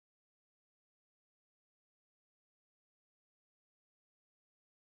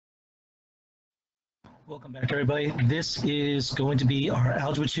Welcome back, everybody. This is going to be our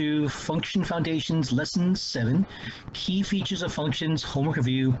Algebra 2 Function Foundations Lesson 7, Key Features of Functions Homework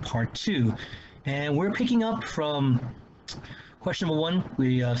Review Part 2. And we're picking up from question number 1.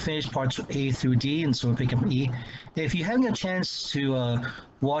 We finished parts A through D, and so we're picking up E. If you haven't got a chance to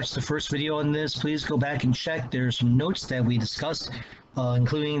watch the first video on this, please go back and check. There's some notes that we discussed,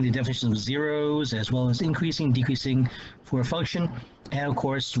 including the definition of zeros, as well as increasing, decreasing for a function, and of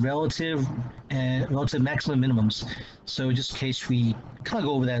course relative maximum minimums. So just in case we kind of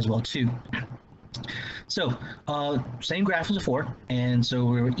go over that as well too. So same graph as before, and so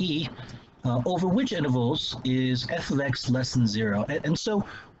we're E. Over which intervals is f of x less than 0? And so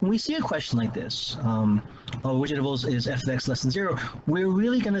when we see a question like this, over which intervals is f of x less than 0, we're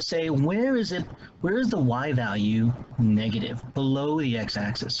really going to say where is the y value negative, below the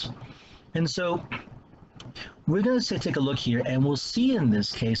x-axis. And so we're going to take a look here, and we'll see in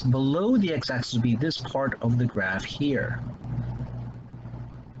this case below the x-axis will be this part of the graph here.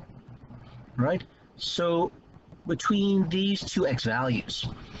 Right? So between these two x values.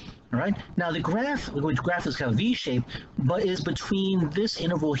 All right. Now the graph is kind of V-shaped, but is between this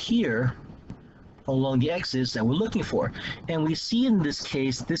interval here along the x's that we're looking for. And we see in this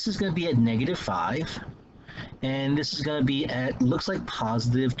case, this is going to be at -5, and this is going to be at, looks like,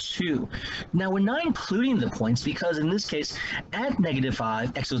 +2. Now we're not including the points because in this case, at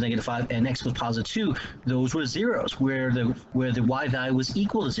 -5, x was -5, and x was +2, those were zeros, where the y value was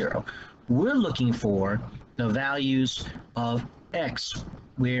equal to 0. We're looking for the values of x,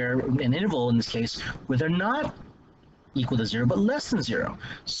 where an interval in this case where they're not equal to 0 but less than 0.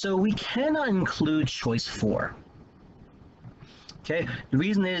 So we cannot include choice 4. Okay, the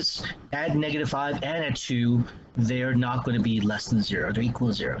reason is at -5 and at 2 they're not going to be less than 0, they're equal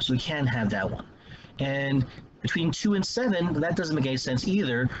to 0, so we can't have that one. And between 2 and 7, that doesn't make any sense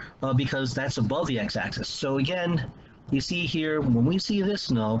either, because that's above the x-axis. So again, you see here, when we see this,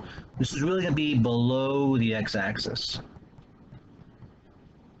 no, this is really going to be below the x-axis.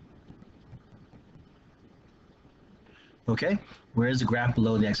 Okay, where's the graph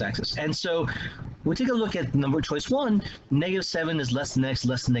below the x-axis? And so we'll take a look at number choice 1. -7 is less than x,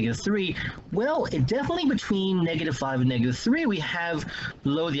 less than -3. Well, it definitely between -5 and -3 we have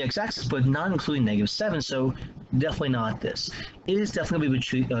below the x-axis, but not including -7, so definitely not this. It is definitely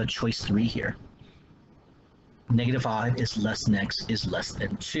between choice 3 here. -5 is less than x is less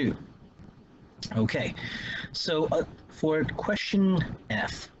than 2. Okay, so for question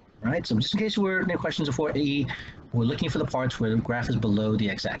F, right? So just in case we're in questions before E, we're looking for the parts where the graph is below the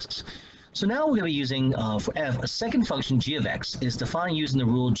x-axis. So now we're going to be using, for f, a second function, g of x, is defined using the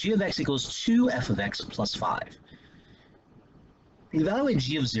rule g of x equals 2f of x plus 5. Evaluate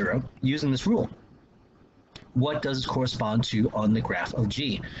g of 0 using this rule. What does it correspond to on the graph of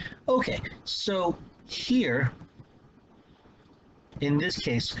g? Okay, so here, in this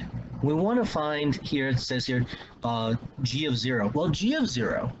case, we want to find here, it says here, g of 0. Well, g of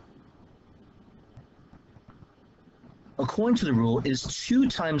 0, according to the rule, is 2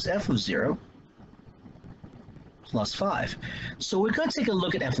 times f of 0 plus 5. So we're going to take a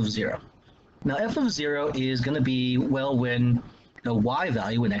look at f of 0. Now f of 0 is going to be, well, when the y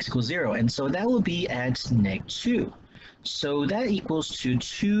value when x equals 0, and so that will be at -2. So that equals to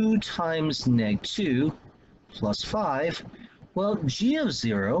 2 times -2 plus 5. Well, g of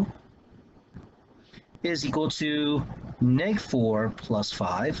 0 is equal to -4 plus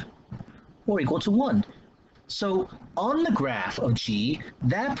 5, or equal to 1. So on the graph of g,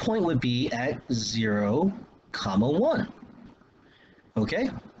 that point would be at 0, 1. Okay?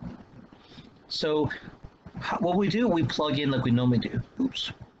 So what we do, we plug in like we normally do.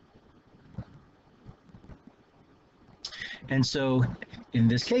 Oops. And so in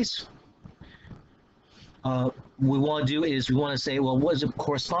this case, what we want to do is we want to say, well, what does it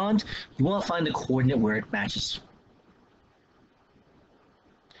correspond? You want to find the coordinate where it matches.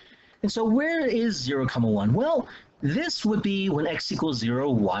 And so where is 0, 1? Well, this would be when x equals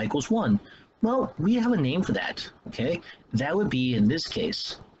 0, y equals 1. Well, we have a name for that, okay? That would be, in this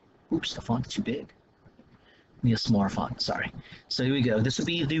case, oops, the font's too big. Need a smaller font, sorry. So here we go. This would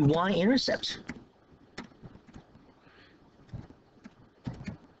be the y-intercept.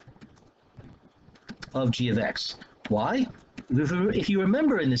 Of g of x. Why? If you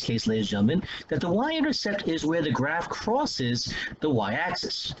remember in this case, ladies and gentlemen, that the y-intercept is where the graph crosses the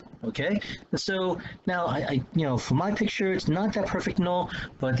y-axis. Okay, so now for my picture, it's not that perfect and all,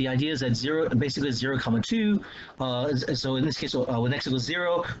 but the idea is that basically 0, 2. So in this case, when x equals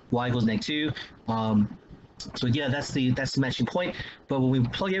 0, y equals -2. So yeah, that's the matching point. But when we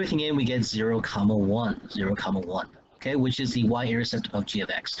plug everything in, we get 0, 1, 0, 1. okay, which is the y-intercept of g of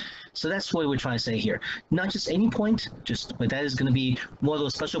x. So that's what we're trying to say here. Not just any point, but that is going to be one of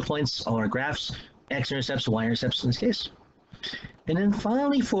those special points on our graphs, x-intercepts, y-intercepts in this case. And then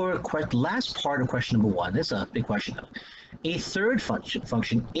finally, for the last part of question number 1, this is a big question though. A third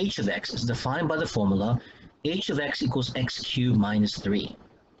function, h of x, is defined by the formula h of x equals x cubed minus 3.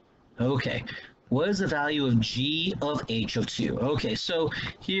 Okay, what is the value of g of h of 2? Okay, so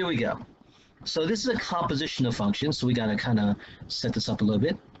here we go. So this is a compositional function, so we got to kind of set this up a little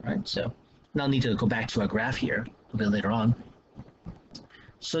bit, right? So now I need to go back to our graph here a bit later on.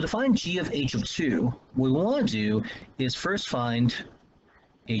 So to find g of h of 2, what we want to do is first find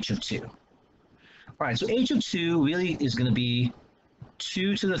h of 2. All right, so h of 2 really is going to be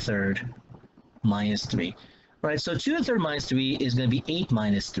 2 to the third minus 3. All right, so 2 to the third minus 3 is going to be 8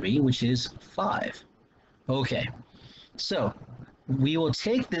 minus 3, which is 5. Okay, so we will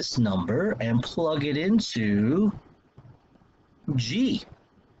take this number and plug it into g.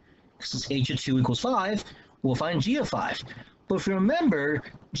 Since h of 2 equals 5, we'll find g of 5. But if you remember,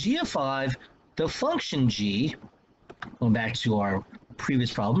 g of 5, the function g, going back to our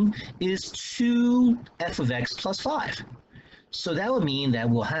previous problem, is 2f of x plus 5. So that would mean that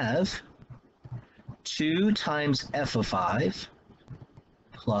we'll have 2 times f of 5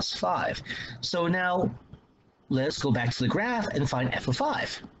 plus 5. So now let's go back to the graph and find f of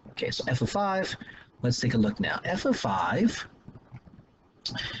 5. Okay, so f of 5, let's take a look now. F of 5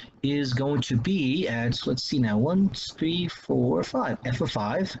 is going to be at, let's see now, 1, 3, 4, 5. F of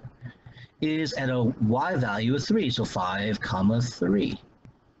 5 is at a y value of 3, so 5, comma 3.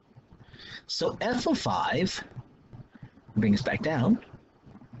 So f of 5, bring us back down.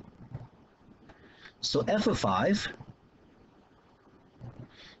 So f of 5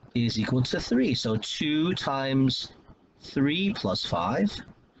 is equal to 3. So 2 times 3 plus 5,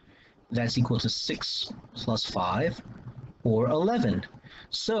 that's equal to 6 plus 5, or 11.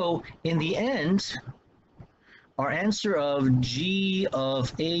 So in the end, our answer of g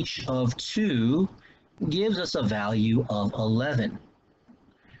of h of 2 gives us a value of 11.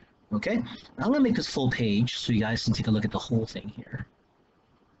 Okay, I'm going to make this full page so you guys can take a look at the whole thing here.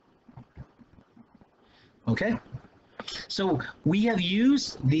 Okay, so we have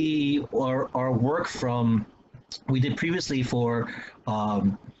used our work from we did previously for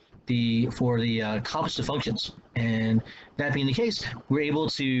the compositional functions, and that being the case, we're able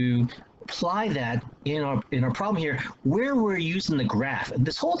to apply that in our problem here where we're using the graph. And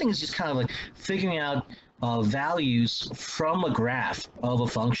this whole thing is just kind of like figuring out values from a graph of a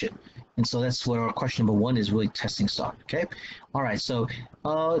function. And so that's where our question number 1 is really testing stuff. Okay, all right, so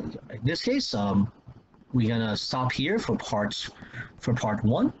in this case, we're gonna stop here for part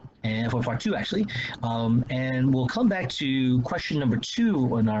 1 and for part 2 actually, and we'll come back to question number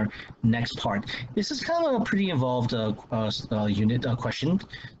 2 on our next part. This is kind of a pretty involved unit question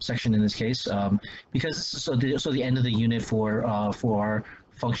section in this case, because this is the end of the unit for our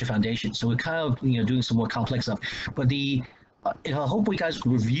function foundation. So we're kind of doing some more complex stuff, but I hope you guys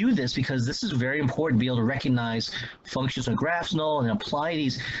review this because this is very important to be able to recognize functions or graphs and all and apply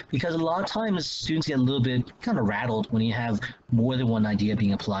these, because a lot of times students get a little bit kind of rattled when you have more than one idea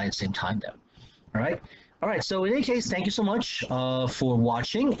being applied at the same time though. All right, so in any case, thank you so much for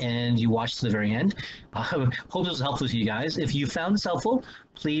watching, and you watched to the very end. I hope this was helpful to you guys. If you found this helpful,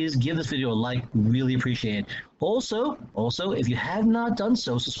 please give this video a like, really appreciate it. Also, if you have not done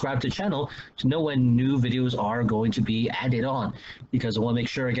so, subscribe to the channel to know when new videos are going to be added on, because I want to make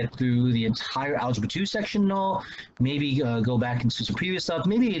sure I get through the entire Algebra 2 section and all, maybe go back and do some previous stuff,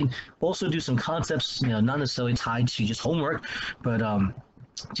 maybe also do some concepts, not necessarily tied to just homework, but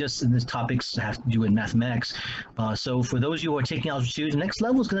just in the topics that have to do with mathematics. So for those of you who are taking Algebra 2, the next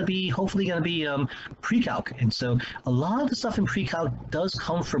level is going to be, hopefully going to be pre-calc. And so a lot of the stuff in pre-calc does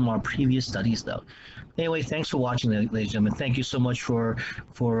come from our previous studies though. Anyway, thanks for watching, ladies and gentlemen. Thank you so much for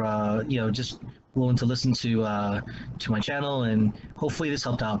just willing to listen to my channel, and hopefully this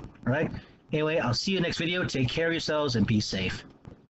helped out. All right. Anyway, I'll see you next video. Take care of yourselves and be safe.